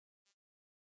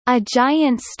A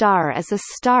giant star is a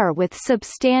star with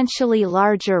substantially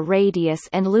larger radius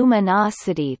and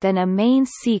luminosity than a main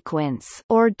sequence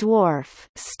or dwarf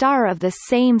star of the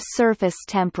same surface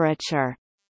temperature.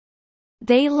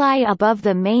 They lie above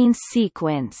the main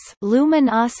sequence,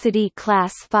 luminosity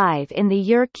class 5 in the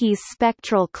Yerkes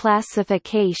spectral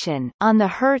classification, on the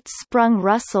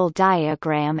Hertzsprung-Russell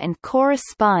diagram and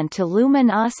correspond to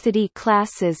luminosity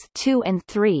classes 2 and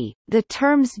 3. The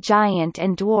terms giant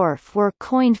and dwarf were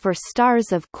coined for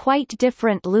stars of quite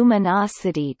different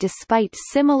luminosity despite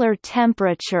similar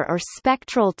temperature or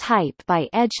spectral type by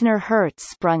Ejner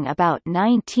Hertzsprung about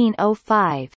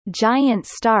 1905. Giant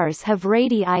stars have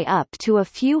radii up to a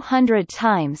few hundred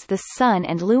times the Sun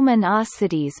and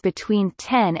luminosities between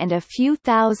 10 and a few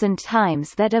thousand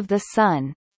times that of the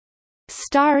Sun.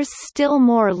 Stars still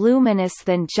more luminous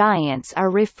than giants are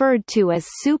referred to as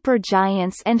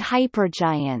supergiants and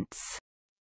hypergiants.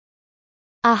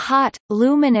 A hot,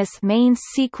 luminous main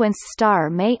sequence star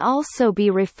may also be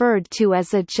referred to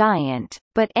as a giant,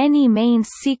 but any main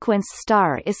sequence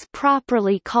star is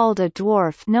properly called a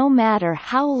dwarf no matter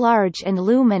how large and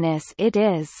luminous it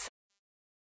is.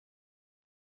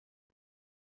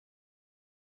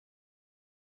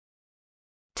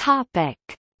 Topic: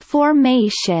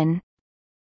 Formation.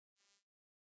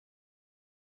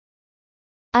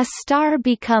 A star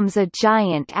becomes a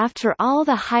giant after all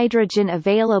the hydrogen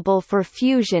available for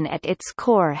fusion at its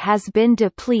core has been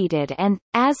depleted and,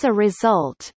 as a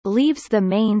result, leaves the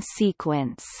main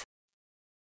sequence.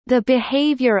 The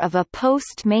behavior of a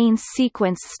post-main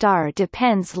sequence star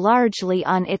depends largely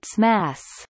on its mass.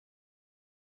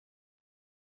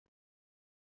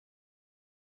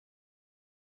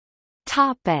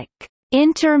 Topic: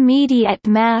 Intermediate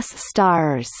mass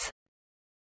stars.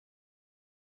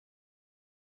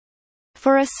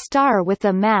 For a star with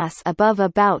a mass above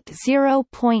about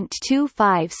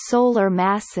 0.25 solar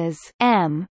masses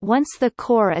m, once the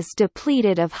core is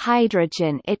depleted of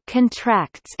hydrogen it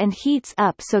contracts and heats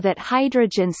up so that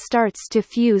hydrogen starts to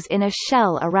fuse in a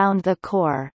shell around the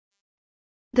core.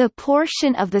 The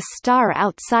portion of the star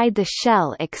outside the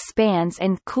shell expands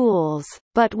and cools,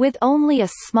 but with only a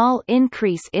small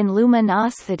increase in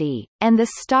luminosity, and the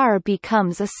star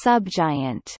becomes a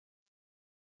subgiant.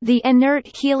 The inert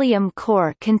helium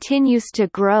core continues to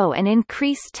grow and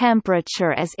increase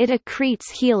temperature as it accretes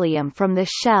helium from the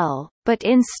shell, but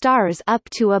in stars up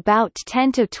to about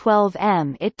 10 to 12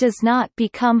 m it does not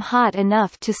become hot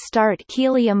enough to start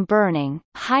helium burning.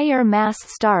 Higher mass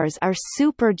stars are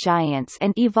supergiants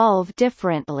and evolve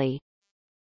differently.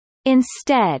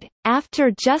 Instead,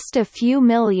 after just a few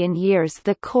million years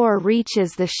the core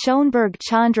reaches the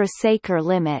Schoenberg-Chandrasekhar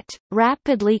limit,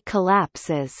 rapidly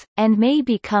collapses, and may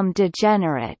become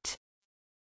degenerate.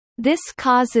 This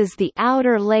causes the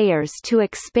outer layers to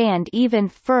expand even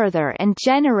further and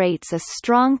generates a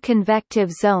strong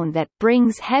convective zone that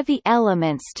brings heavy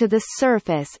elements to the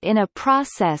surface in a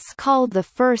process called the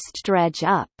first dredge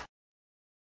up.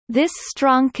 This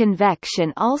strong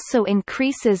convection also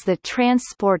increases the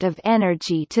transport of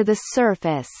energy to the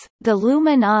surface, the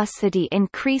luminosity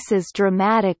increases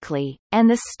dramatically, and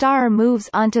the star moves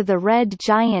onto the red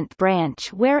giant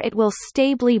branch where it will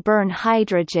stably burn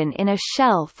hydrogen in a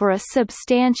shell for a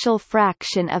substantial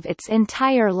fraction of its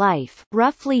entire life,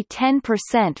 roughly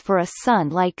 10% for a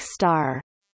Sun-like star.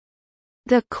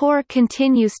 The core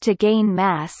continues to gain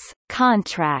mass,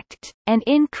 contract, and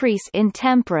increase in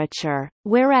temperature,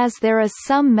 whereas there is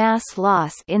some mass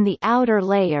loss in the outer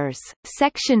layers.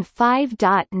 Section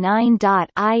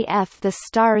 5.9.if The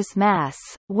star's mass,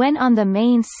 when on the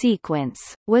main sequence,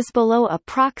 was below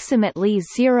approximately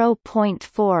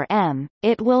 0.4 m,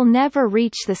 it will never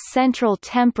reach the central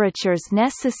temperatures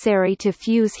necessary to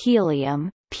fuse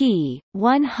helium, p.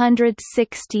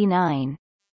 169.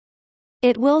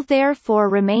 It will therefore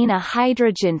remain a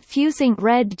hydrogen-fusing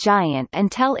red giant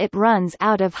until it runs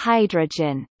out of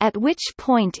hydrogen, at which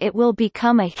point it will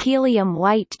become a helium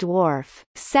white dwarf.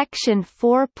 Section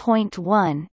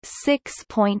 4.1,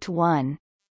 6.1.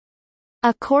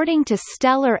 According to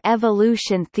stellar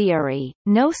evolution theory,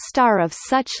 no star of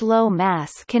such low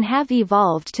mass can have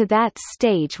evolved to that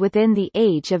stage within the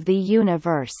age of the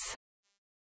universe.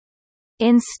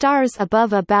 In stars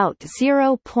above about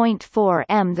 0.4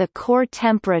 m the core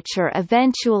temperature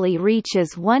eventually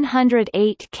reaches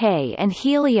 108 K and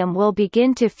helium will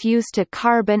begin to fuse to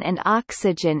carbon and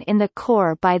oxygen in the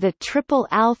core by the triple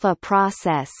alpha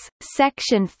process.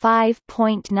 Section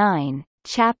 5.9,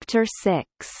 Chapter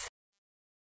 6.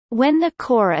 When the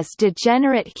core is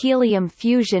degenerate, helium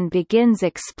fusion begins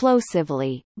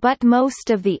explosively, but most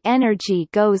of the energy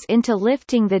goes into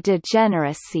lifting the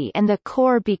degeneracy and the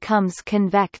core becomes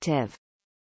convective.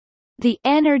 The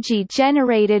energy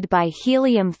generated by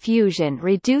helium fusion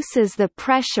reduces the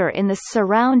pressure in the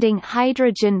surrounding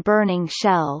hydrogen-burning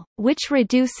shell, which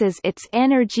reduces its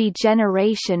energy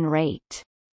generation rate.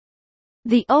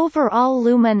 The overall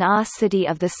luminosity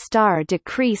of the star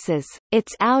decreases,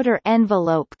 its outer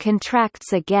envelope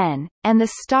contracts again, and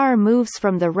the star moves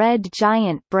from the red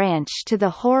giant branch to the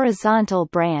horizontal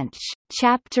branch.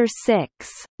 Chapter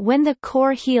 6. When the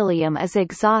core helium is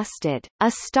exhausted, a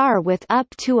star with up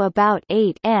to about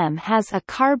 8 m has a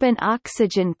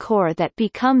carbon-oxygen core that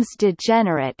becomes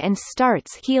degenerate and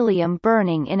starts helium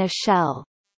burning in a shell.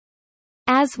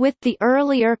 As with the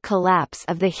earlier collapse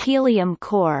of the helium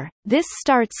core, this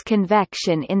starts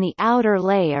convection in the outer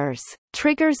layers,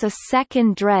 triggers a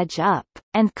second dredge up,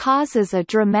 and causes a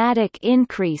dramatic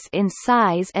increase in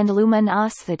size and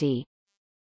luminosity.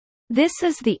 This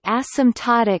is the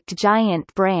asymptotic giant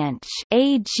branch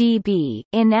 (AGB),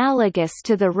 analogous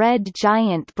to the red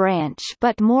giant branch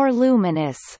but more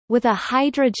luminous, with a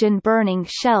hydrogen-burning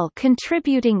shell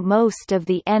contributing most of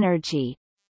the energy.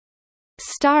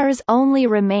 Stars only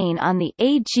remain on the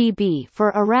AGB for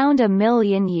around 1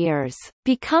 million years,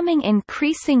 becoming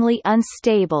increasingly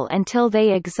unstable until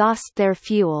they exhaust their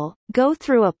fuel, go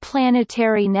through a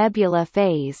planetary nebula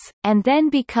phase, and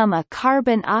then become a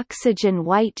carbon-oxygen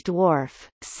white dwarf.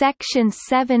 Section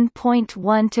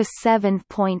 7.1 to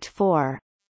 7.4.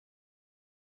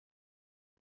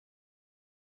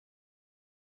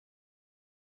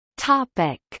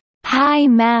 Topic: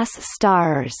 High-mass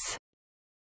stars.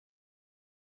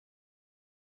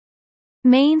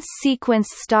 Main sequence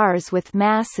stars with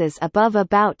masses above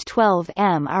about 12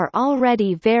 m are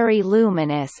already very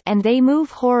luminous and they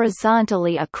move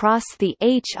horizontally across the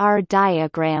HR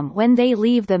diagram when they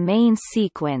leave the main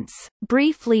sequence,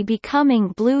 briefly becoming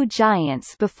blue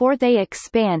giants before they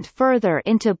expand further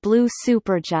into blue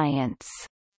supergiants.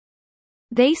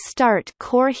 They start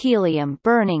core helium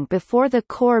burning before the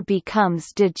core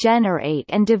becomes degenerate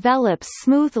and develop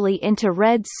smoothly into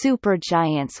red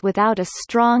supergiants without a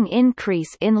strong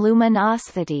increase in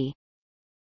luminosity.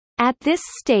 At this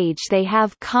stage they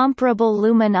have comparable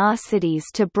luminosities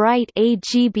to bright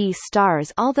AGB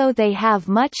stars, although they have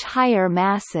much higher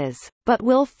masses, but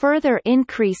will further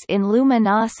increase in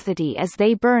luminosity as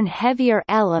they burn heavier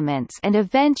elements and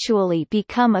eventually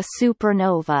become a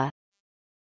supernova.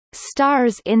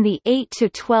 Stars in the 8 to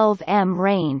 12 m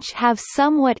range have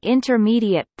somewhat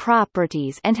intermediate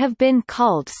properties and have been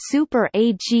called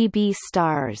super-AGB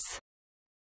stars.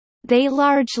 They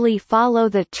largely follow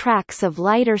the tracks of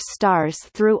lighter stars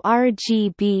through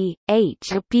RGB,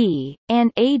 HB,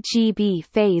 and AGB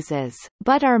phases,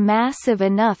 but are massive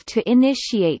enough to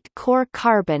initiate core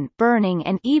carbon burning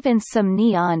and even some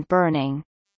neon burning.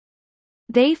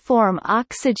 They form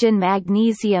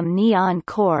oxygen-magnesium-neon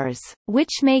cores,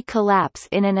 which may collapse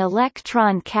in an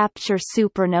electron capture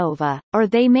supernova, or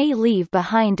they may leave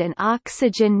behind an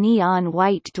oxygen-neon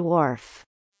white dwarf.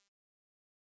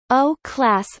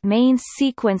 O-class main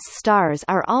sequence stars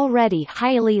are already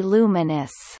highly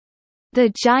luminous.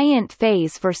 The giant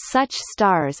phase for such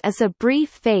stars is a brief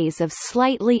phase of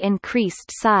slightly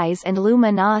increased size and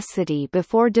luminosity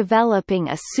before developing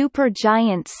a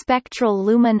supergiant spectral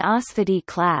luminosity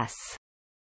class.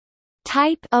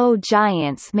 Type O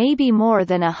giants may be more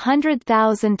than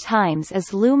 100,000 times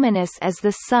as luminous as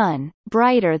the Sun,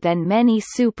 brighter than many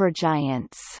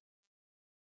supergiants.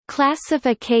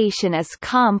 Classification is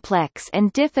complex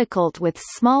and difficult with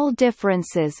small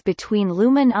differences between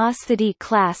luminosity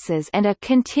classes and a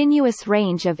continuous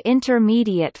range of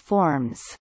intermediate forms.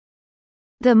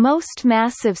 The most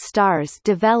massive stars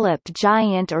develop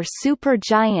giant or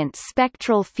supergiant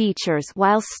spectral features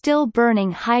while still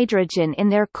burning hydrogen in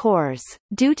their cores,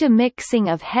 due to mixing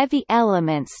of heavy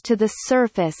elements to the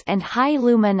surface and high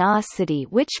luminosity,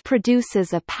 which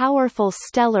produces a powerful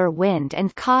stellar wind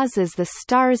and causes the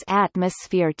star's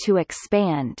atmosphere to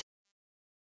expand.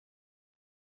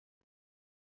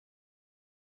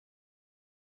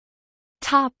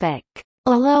 Topic: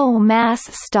 Low-mass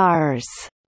stars.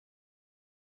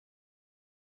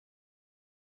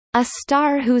 A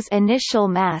star whose initial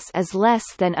mass is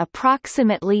less than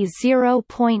approximately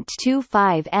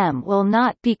 0.25 m will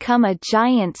not become a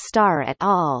giant star at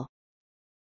all.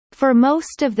 For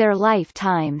most of their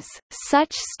lifetimes,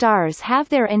 such stars have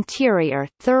their interior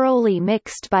thoroughly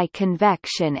mixed by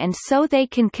convection, and so they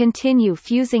can continue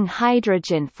fusing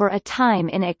hydrogen for a time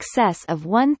in excess of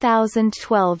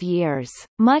 1012 years,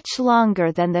 much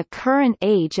longer than the current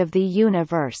age of the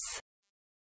universe.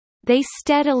 They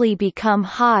steadily become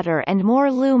hotter and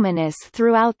more luminous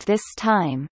throughout this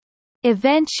time.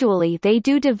 Eventually they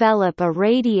do develop a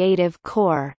radiative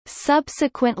core,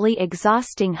 subsequently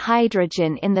exhausting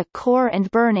hydrogen in the core and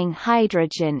burning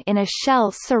hydrogen in a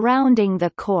shell surrounding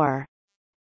the core.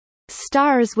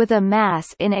 Stars with a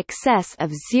mass in excess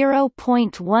of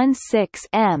 0.16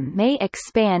 m may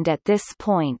expand at this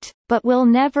point, but will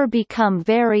never become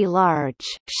very large.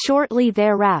 Shortly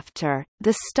thereafter,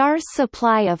 the star's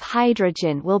supply of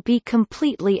hydrogen will be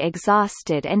completely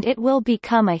exhausted and it will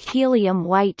become a helium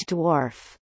white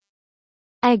dwarf.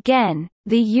 Again,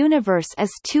 the universe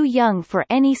is too young for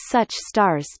any such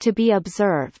stars to be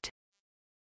observed.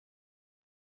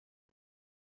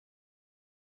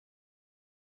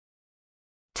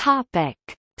 Topic: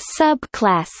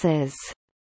 Subclasses.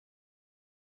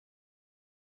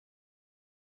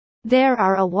 There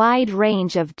are a wide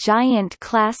range of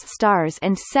giant-class stars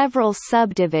and several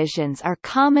subdivisions are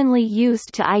commonly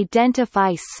used to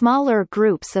identify smaller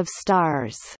groups of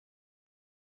stars.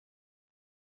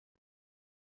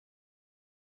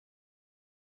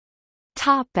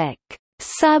 Topic: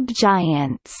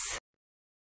 Subgiants.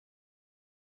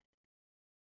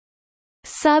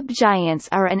 Subgiants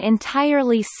are an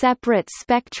entirely separate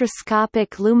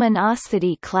spectroscopic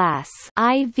luminosity class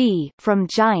 (IV) from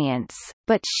giants,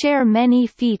 but share many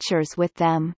features with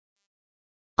them.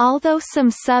 Although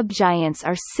some subgiants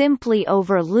are simply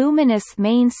over-luminous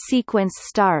main-sequence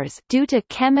stars due to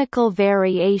chemical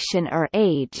variation or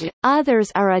age,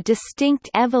 others are a distinct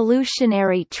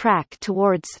evolutionary track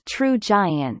towards true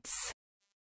giants.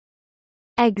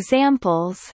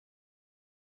 Examples: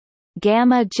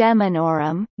 Gamma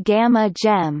Geminorum, Gamma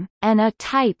Gem, and a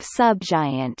type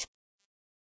subgiant.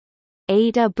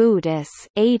 Eta Boötis,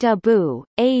 Eta Boo,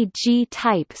 a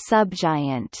G-type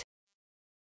subgiant.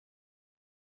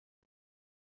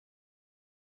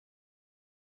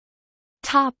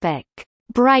 Topic: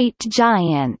 Bright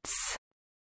giants.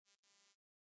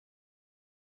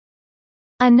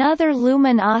 Another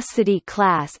luminosity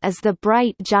class is the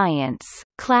bright giants,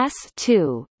 class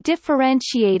 2,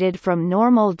 differentiated from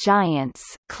normal giants,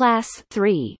 class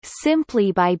 3,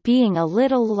 simply by being a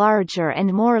little larger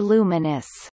and more luminous.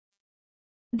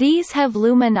 These have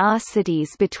luminosities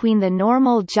between the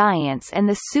normal giants and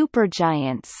the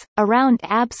supergiants, around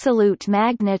absolute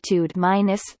magnitude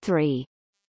 -3.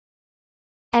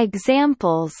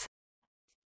 Examples: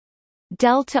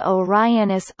 Delta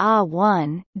Orionis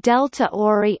A1, Delta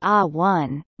Ori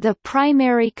A1, the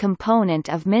primary component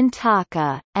of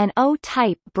Mintaka, an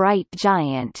O-type bright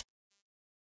giant.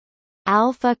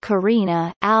 Alpha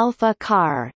Carina, Alpha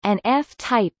Car, an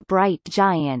F-type bright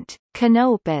giant,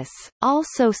 Canopus,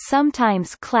 also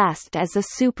sometimes classed as a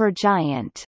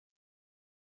supergiant.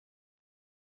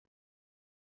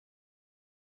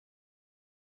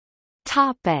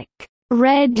 Topic: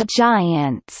 Red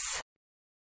giants.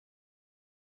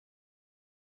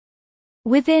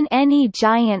 Within any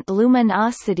giant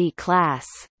luminosity class,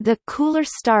 the cooler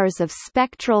stars of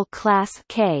spectral class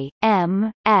K,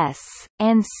 M, S,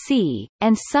 and C,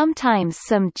 and sometimes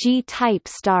some G-type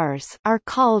stars, are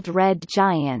called red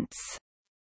giants.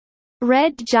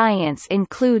 Red giants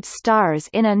include stars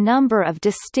in a number of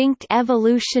distinct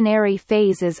evolutionary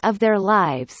phases of their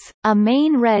lives: a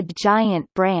main red giant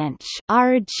branch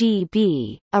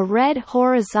 (RGB), a red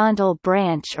horizontal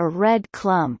branch or red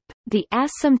clump, the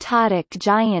asymptotic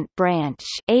giant branch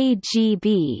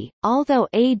 (AGB). Although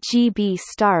AGB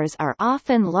stars are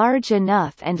often large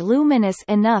enough and luminous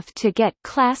enough to get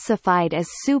classified as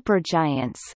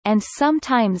supergiants, and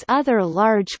sometimes other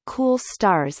large cool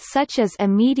stars such as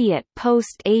immediate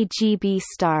post-AGB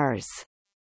stars.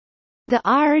 The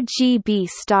RGB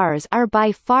stars are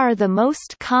by far the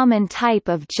most common type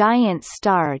of giant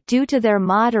star due to their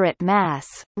moderate mass,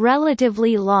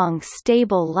 relatively long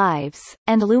stable lives,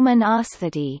 and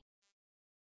luminosity.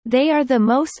 They are the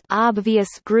most obvious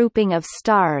grouping of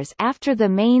stars after the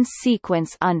main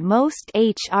sequence on most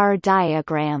HR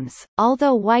diagrams,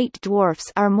 although white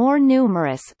dwarfs are more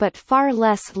numerous but far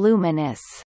less luminous.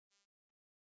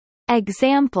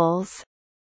 Examples: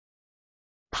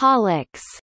 Pollux,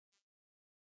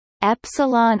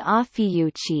 Epsilon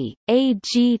Ophiuchi, a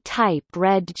G-type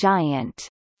red giant.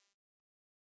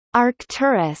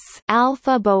 Arcturus,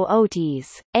 Alpha Boötes,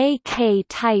 a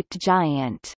K-type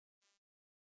giant.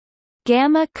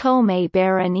 Gamma Comae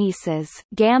Berenices,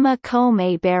 Gamma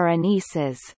Comae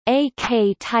Berenices, a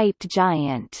K-type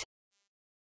giant.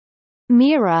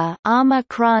 Mira,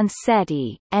 Omicron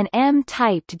Ceti, an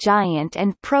M-typed giant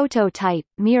and prototype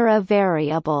Mira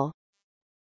variable.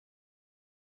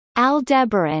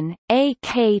 Aldebaran, a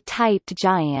K-typed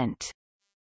giant.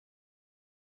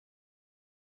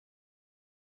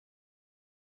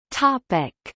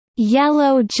 Topic: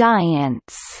 Yellow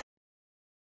giants.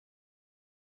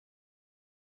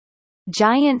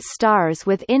 giant stars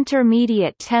with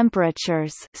intermediate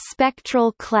temperatures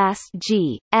spectral class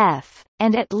G, F,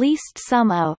 and at least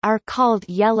some O are called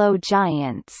yellow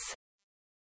giants.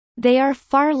 They are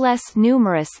far less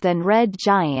numerous than red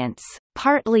giants,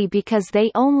 partly because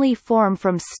they only form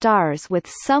from stars with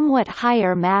somewhat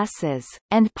higher masses,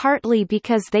 and partly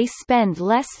because they spend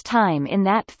less time in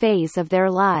that phase of their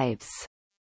lives.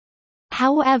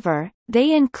 However,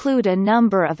 they include a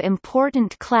number of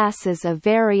important classes of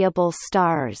variable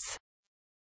stars.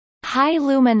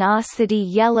 High-luminosity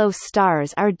yellow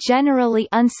stars are generally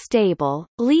unstable,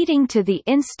 leading to the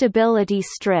instability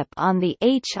strip on the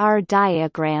HR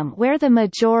diagram where the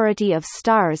majority of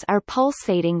stars are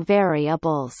pulsating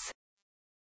variables.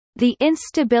 The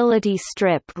instability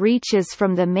strip reaches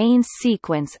from the main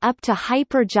sequence up to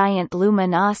hypergiant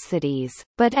luminosities,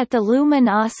 but at the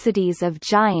luminosities of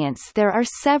giants there are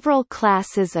several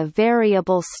classes of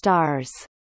variable stars.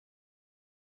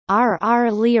 RR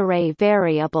Lyrae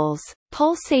variables,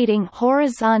 pulsating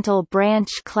horizontal branch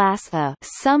class A,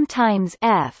 sometimes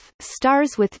F,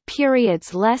 stars with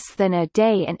periods less than a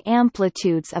day and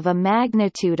amplitudes of a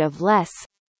magnitude of less.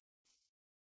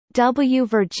 W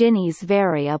Virginis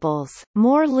variables,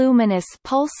 more luminous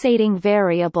pulsating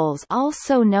variables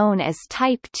also known as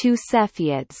type II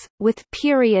Cepheids, with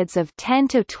periods of 10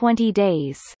 to 20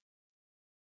 days.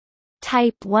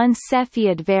 Type I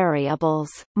Cepheid variables,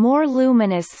 more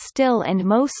luminous still and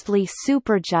mostly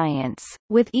supergiants,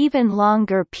 with even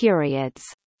longer periods.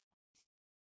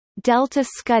 Delta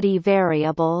Scuti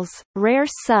variables, rare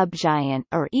subgiant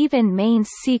or even main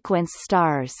sequence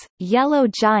stars. Yellow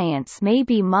giants may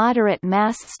be moderate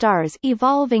mass stars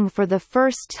evolving for the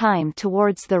first time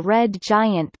towards the red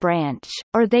giant branch,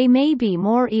 or they may be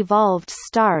more evolved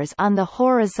stars on the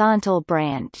horizontal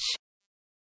branch.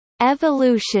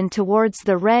 Evolution towards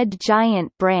the red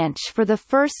giant branch for the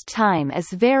first time is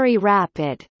very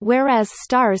rapid, whereas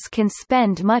stars can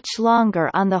spend much longer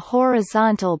on the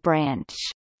horizontal branch.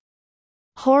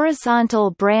 Horizontal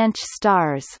branch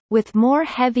stars, with more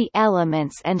heavy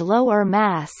elements and lower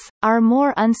mass, are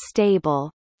more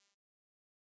unstable.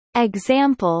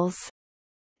 Examples: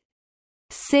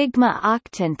 Sigma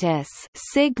octantis,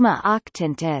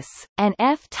 an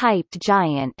F-typed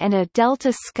giant and a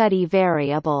delta Scuti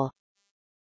variable.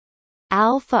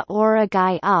 Alpha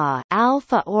Aurigae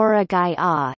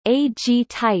a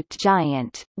G-typed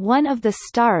giant, one of the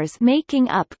stars making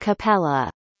up Capella.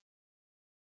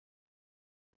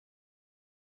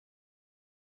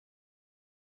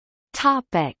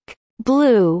 Topic: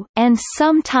 Blue and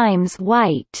sometimes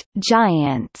white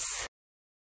giants.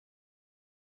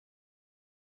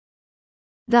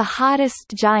 The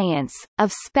hottest giants,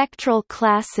 of spectral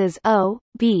classes O,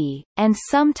 B, and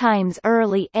sometimes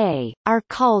early A, are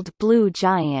called blue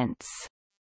giants.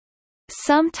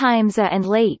 Sometimes A and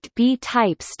late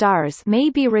B-type stars may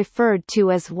be referred to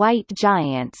as white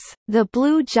giants. The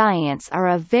blue giants are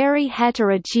a very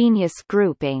heterogeneous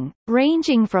grouping,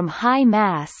 ranging from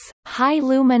high-mass,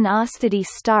 high-luminosity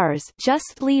stars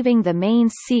just leaving the main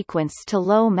sequence to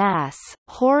low-mass,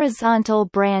 horizontal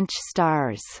branch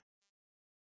stars.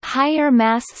 Higher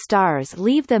mass stars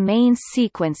leave the main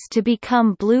sequence to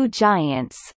become blue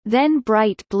giants, then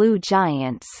bright blue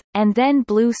giants, and then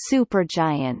blue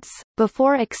supergiants,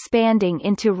 before expanding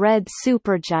into red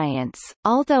supergiants,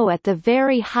 although at the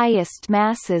very highest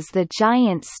masses the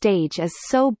giant stage is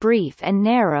so brief and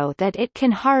narrow that it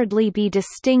can hardly be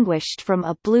distinguished from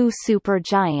a blue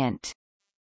supergiant.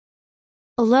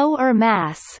 Lower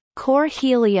mass, core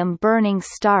helium-burning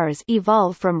stars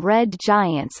evolve from red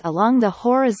giants along the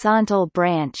horizontal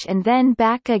branch and then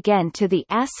back again to the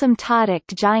asymptotic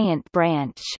giant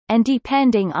branch, and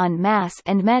depending on mass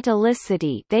and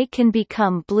metallicity they can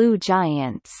become blue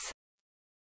giants.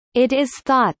 It is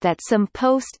thought that some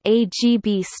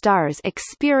post-AGB stars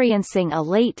experiencing a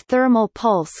late thermal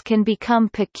pulse can become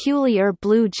peculiar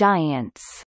blue giants.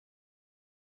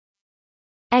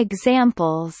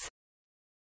 Examples: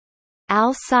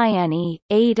 Alcyone,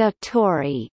 Eta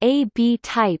Tauri, a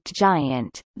B-typed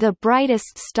giant, the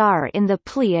brightest star in the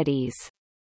Pleiades.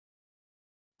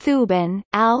 Thuban,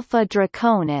 Alpha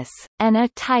Draconis, an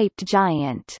A-typed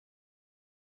giant.